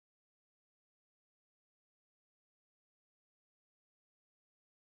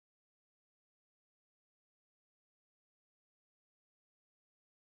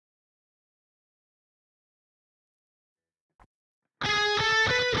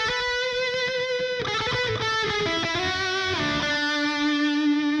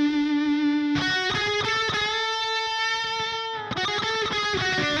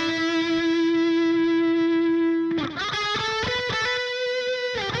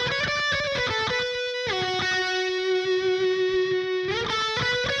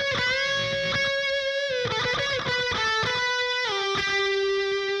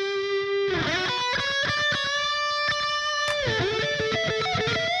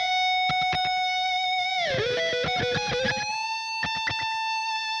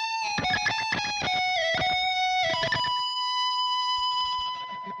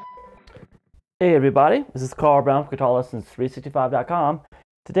Hey everybody, this is Carl Brown from GuitarLessons365.com.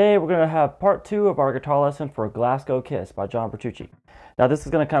 Today we're going to have part 2 of our guitar lesson for Glasgow Kiss by John Petrucci. Now this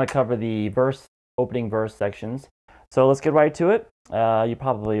is going to kind of cover the opening verse sections. So let's get right to it. You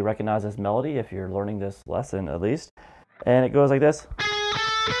probably recognize this melody if you're learning this lesson at least. And it goes like this.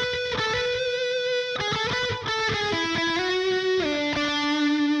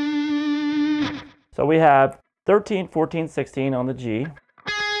 So we have 13, 14, 16 on the G.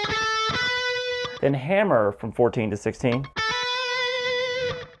 Then hammer from 14 to 16.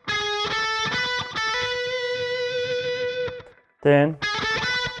 Then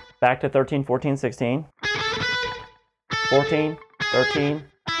back to 13, 14, 16. 14, 13.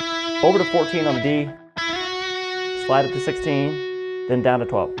 Over to 14 on the D. Slide up to 16. Then down to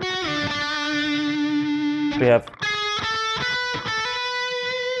 12. We have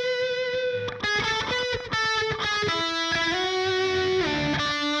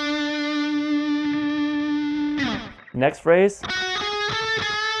next phrase.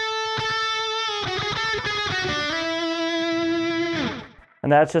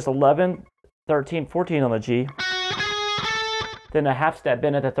 And that's just 11, 13, 14 on the G. Then a half step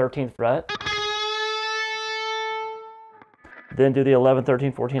bend at the 13th fret. Then do the 11,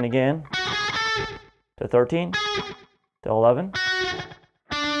 13, 14 again. To 13, to 11.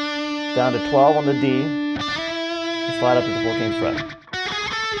 Down to 12 on the D. And slide up to the 14th fret.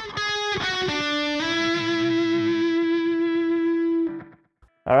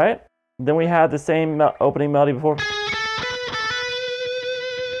 All right, then we have the same opening melody before.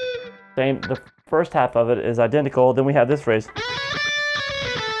 The first half of it is identical. Then we have this phrase.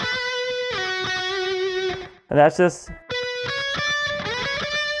 And that's just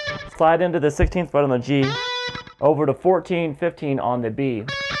slide into the 16th fret on the G, over to 14, 15 on the B.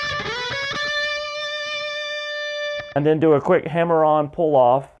 And then do a quick hammer on, pull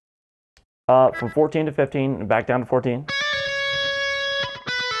off from 14 to 15 and back down to 14.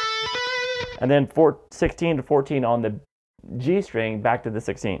 And then 16 to 14 on the G string, back to the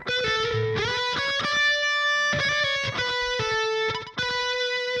 16.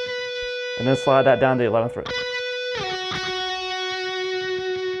 And then slide that down to the 11th fret.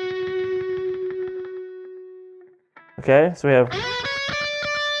 Okay, so we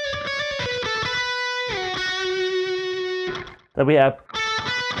have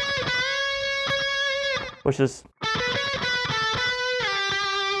which is,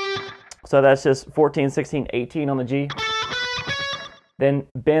 so that's just 14, 16, 18 on the G. Then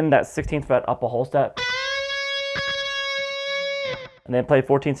bend that 16th fret up a whole step. And then play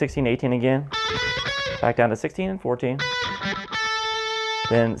 14, 16, 18 again. Back down to 16 and 14.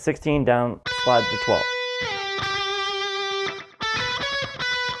 Then 16 down, slide to 12.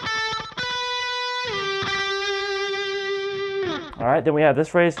 All right, then we have this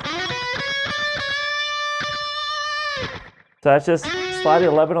phrase. So that's just slide the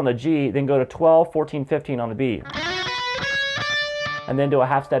 11 on the G, then go to 12, 14, 15 on the B. And then do a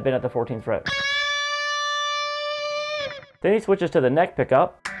half step bend at the 14th fret. Then he switches to the neck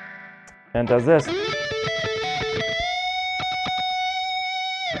pickup and does this.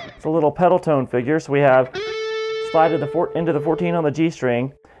 It's a little pedal tone figure. So we have slide into the 14 on the G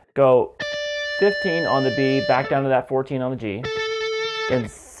string, go 15 on the B, back down to that 14 on the G, then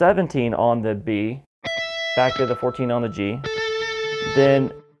 17 on the B, back to the 14 on the G,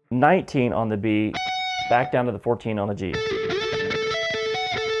 then 19 on the B, back down to the 14 on the G.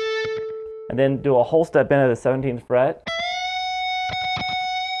 And then do a whole step bend at the 17th fret.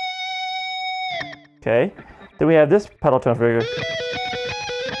 Okay, then we have this pedal tone figure.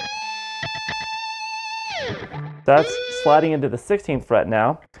 That's sliding into the 16th fret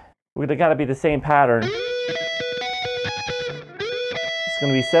now. We're gonna gotta be the same pattern. It's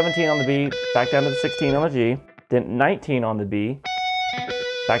gonna be 17 on the B, back down to the 16 on the G, then 19 on the B,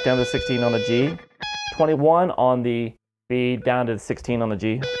 back down to the 16 on the G, 21 on the B, down to the 16 on the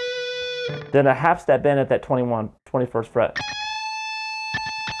G, then a half step bend at that 21st fret.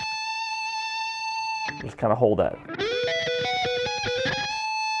 Just kind of hold that.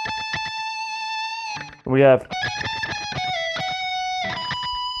 We have,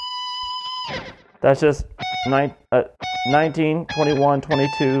 that's just 19, 21,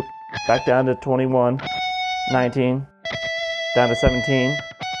 22, back down to 21, 19, down to 17,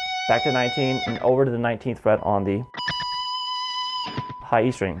 back to 19, and over to the 19th fret on the high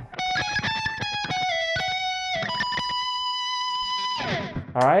E string.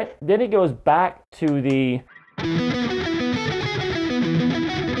 All right, then it goes back to the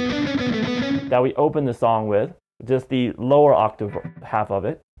that we opened the song with, just the lower octave half of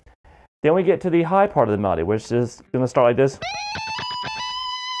it. Then we get to the high part of the melody, which is going to start like this.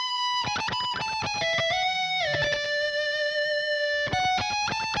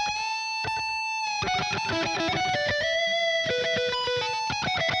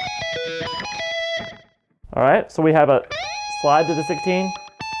 All right, so we have a slide to the 16,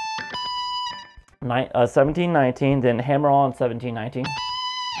 17, 19, then hammer on 17, 19.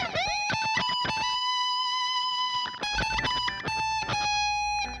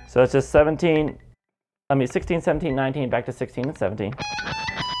 So it's just 16, 17, 19, back to 16 and 17.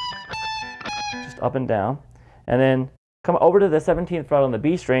 Just up and down. And then come over to the 17th fret on the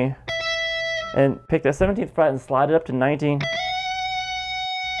B string and pick the 17th fret and slide it up to 19.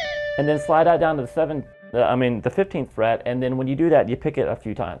 And then slide that down to the 15th fret, and then when you do that, you pick it a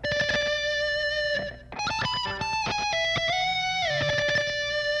few times.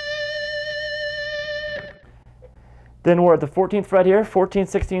 Then we're at the 14th fret here, 14,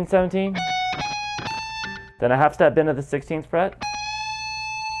 16, 17. Then a half step bend of the 16th fret.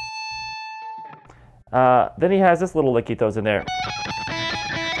 Then he has this little lick he throws in there.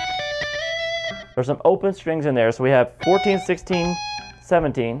 There's some open strings in there, so we have 14, 16,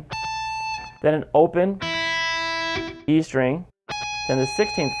 17. Then an open E string, then the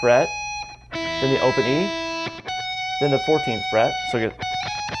 16th fret, then the open E, then the 14th fret. So good.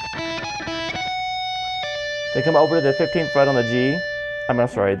 Then come over to the 15th fret on the G,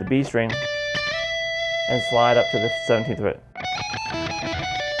 the B string, and slide up to the 17th fret.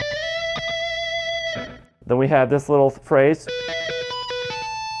 Then we have this little phrase.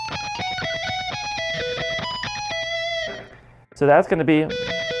 So that's going to be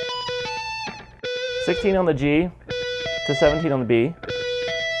 16 on the G to 17 on the B,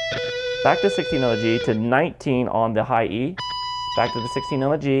 back to 16 on the G to 19 on the high E, back to the 16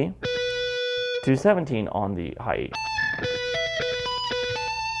 on the G to 17 on the high E.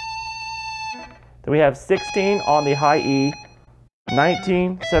 Then we have 16 on the high E,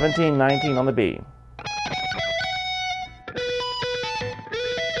 19, 17, 19 on the B.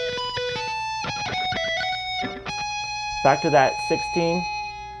 Back to that 16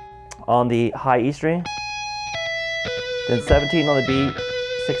 on the high E string, then 17 on the B,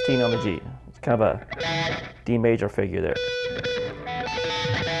 16 on the G. It's kind of a D major figure there.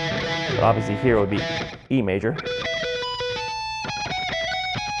 But obviously here would be E major.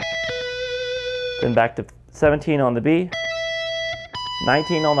 Then back to 17 on the B,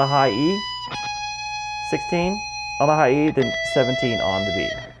 19 on the high E, 16 on the high E, then 17 on the B.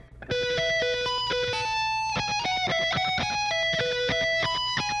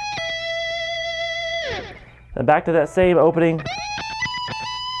 Then back to that same opening.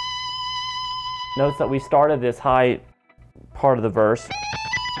 Notice that we started this high part of the verse.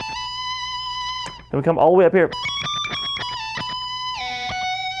 Then we come all the way up here,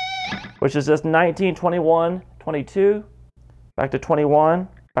 which is just 19, 21, 22, back to 21,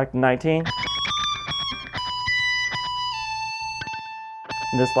 back to 19.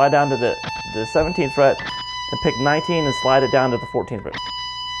 And then slide down to the 17th fret, and pick 19 and slide it down to the 14th fret.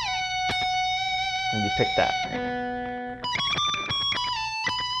 And you pick that.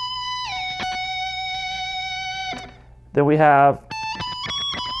 Then we have,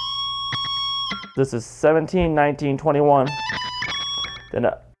 this is 17, 19, 21. Then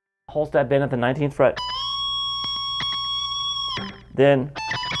a whole step bend at the 19th fret. Then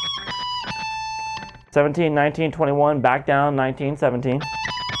 17, 19, 21, back down, 19, 17.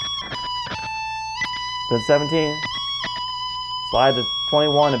 Then 17, slide to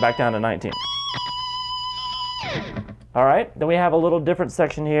 21 and back down to 19. All right, then we have a little different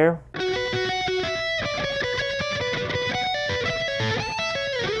section here.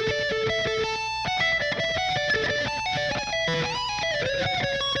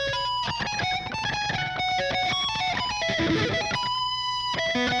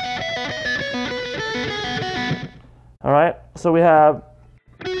 All right, so we have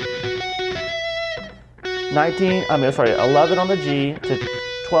 11 on the G to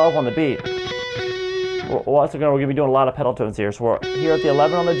 12 on the B. We're going to be doing a lot of pedal tones here. So we're here at the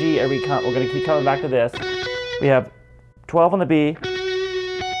 11 on the G. We're going to keep coming back to this. We have 12 on the B,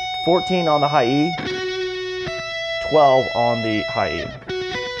 14 on the high E, 12 on the high E.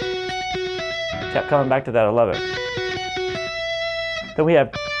 Kept coming back to that 11. Then we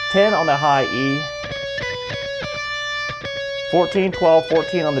have 10 on the high E, 14, 12,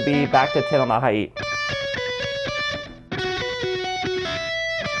 14 on the B, back to 10 on the high E.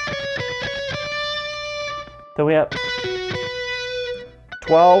 Then we have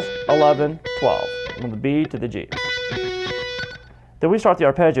 12, 11, 12, from the B to the G. Then we start the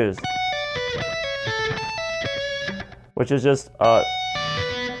arpeggios, which is just,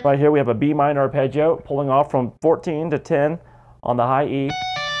 right here we have a B minor arpeggio, pulling off from 14 to 10 on the high E,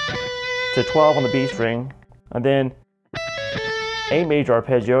 to 12 on the B string, and then A major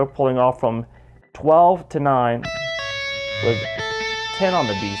arpeggio, pulling off from 12 to 9 with 10 on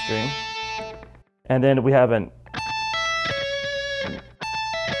the B string. And then we have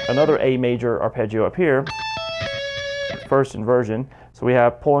another A major arpeggio up here, first inversion. So we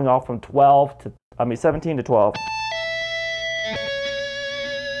have pulling off from 17 to 12.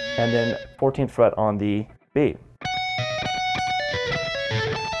 And then 14th fret on the B.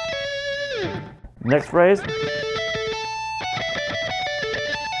 Next phrase.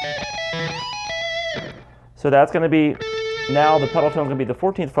 So that's going to be, now the pedal tone is going to be the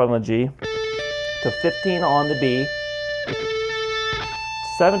 14th fret on the G, to 15 on the B,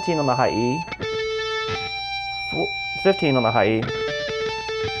 17 on the high E, 15 on the high E.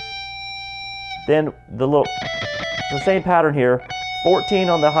 Then the same pattern here, 14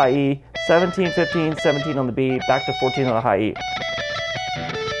 on the high E, 17, 15, 17 on the B, back to 14 on the high E.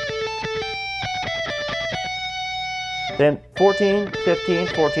 Then 14, 15,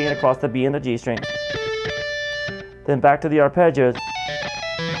 14 across the B and the G string. Then back to the arpeggios.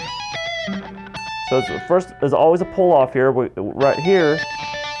 So first, there's always a pull off here. Right here,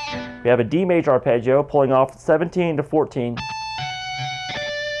 we have a D major arpeggio pulling off 17 to 14.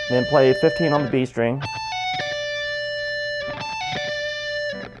 Then play 15 on the B string.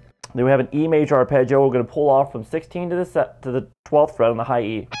 Then we have an E major arpeggio. We're going to pull off from 16 to the 12th fret on the high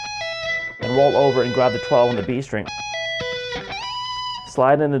E, and roll over and grab the 12 on the B string.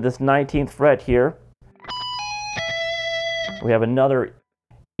 Slide into this 19th fret here. We have another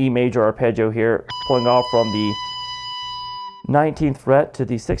E major arpeggio here, pulling off from the 19th fret to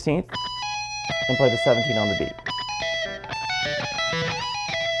the 16th, and play the 17 on the B.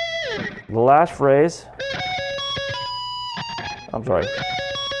 The last phrase, I'm sorry.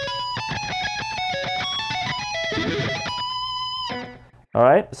 All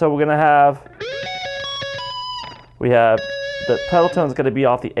right, so we're gonna have, the pedal tone is gonna be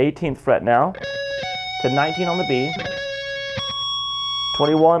off the 18th fret now, to 19 on the B,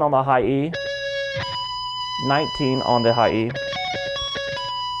 21 on the high E, 19 on the high E.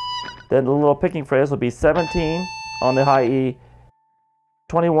 Then the little picking phrase will be 17 on the high E,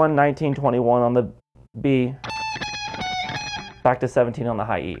 21, 19, 21 on the B, back to 17 on the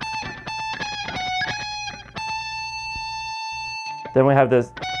high E. Then we have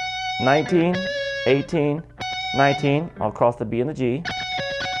this 19, 18, 19 across the B and the G.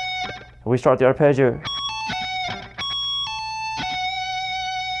 We start the arpeggio.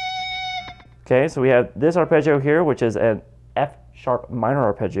 Okay, so we have this arpeggio here, which is an F sharp minor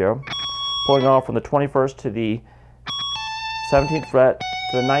arpeggio, pulling off from the 21st to the 17th fret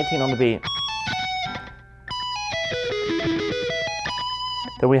to the 19 on the B.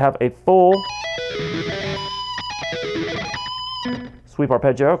 Then we have a full sweep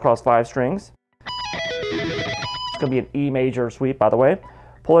arpeggio across 5 strings. It's going to be an E major sweep, by the way,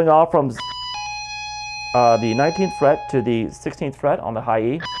 pulling off from the 19th fret to the 16th fret on the high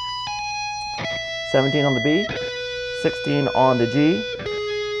E, 17 on the B, 16 on the G,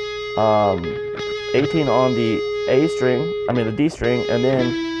 18 on the the D string, and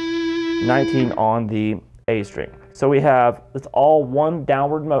then 19 on the A string. So we have, it's all one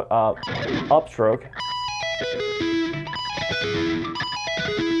downward upstroke.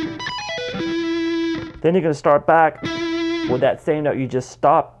 Then you're going to start back with that same note you just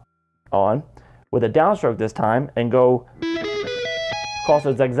stopped on, with a downstroke this time, and go across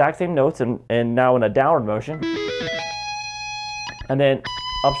those exact same notes, and now in a downward motion, and then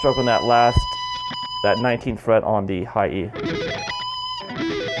upstroke on that 19th fret on the high E.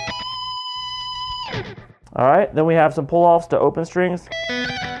 All right, then we have some pull-offs to open strings.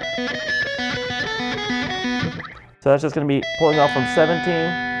 So that's just going to be pulling off from 17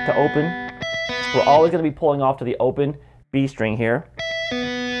 to open. We're always going to be pulling off to the open B string here,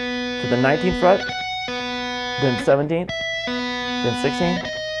 to the 19th fret, then 17th, then 16,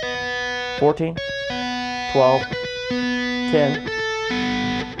 14, 12, 10,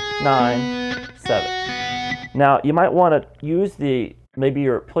 9, 7. Now you might want to use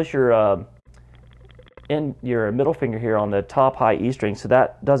push your middle finger here on the top high E string so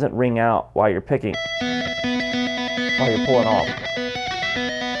that doesn't ring out while you're picking, while you're pulling off.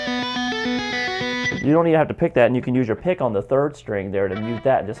 You don't even have to pick that, and you can use your pick on the 3rd string there to mute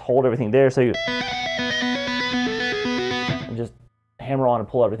that and just hold everything there, so you and just hammer on and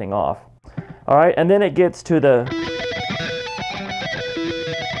pull everything off. All right, and then it gets to the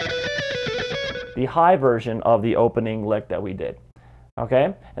high version of the opening lick that we did.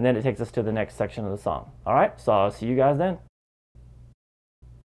 Okay, and then it takes us to the next section of the song. All right, so I'll see you guys then.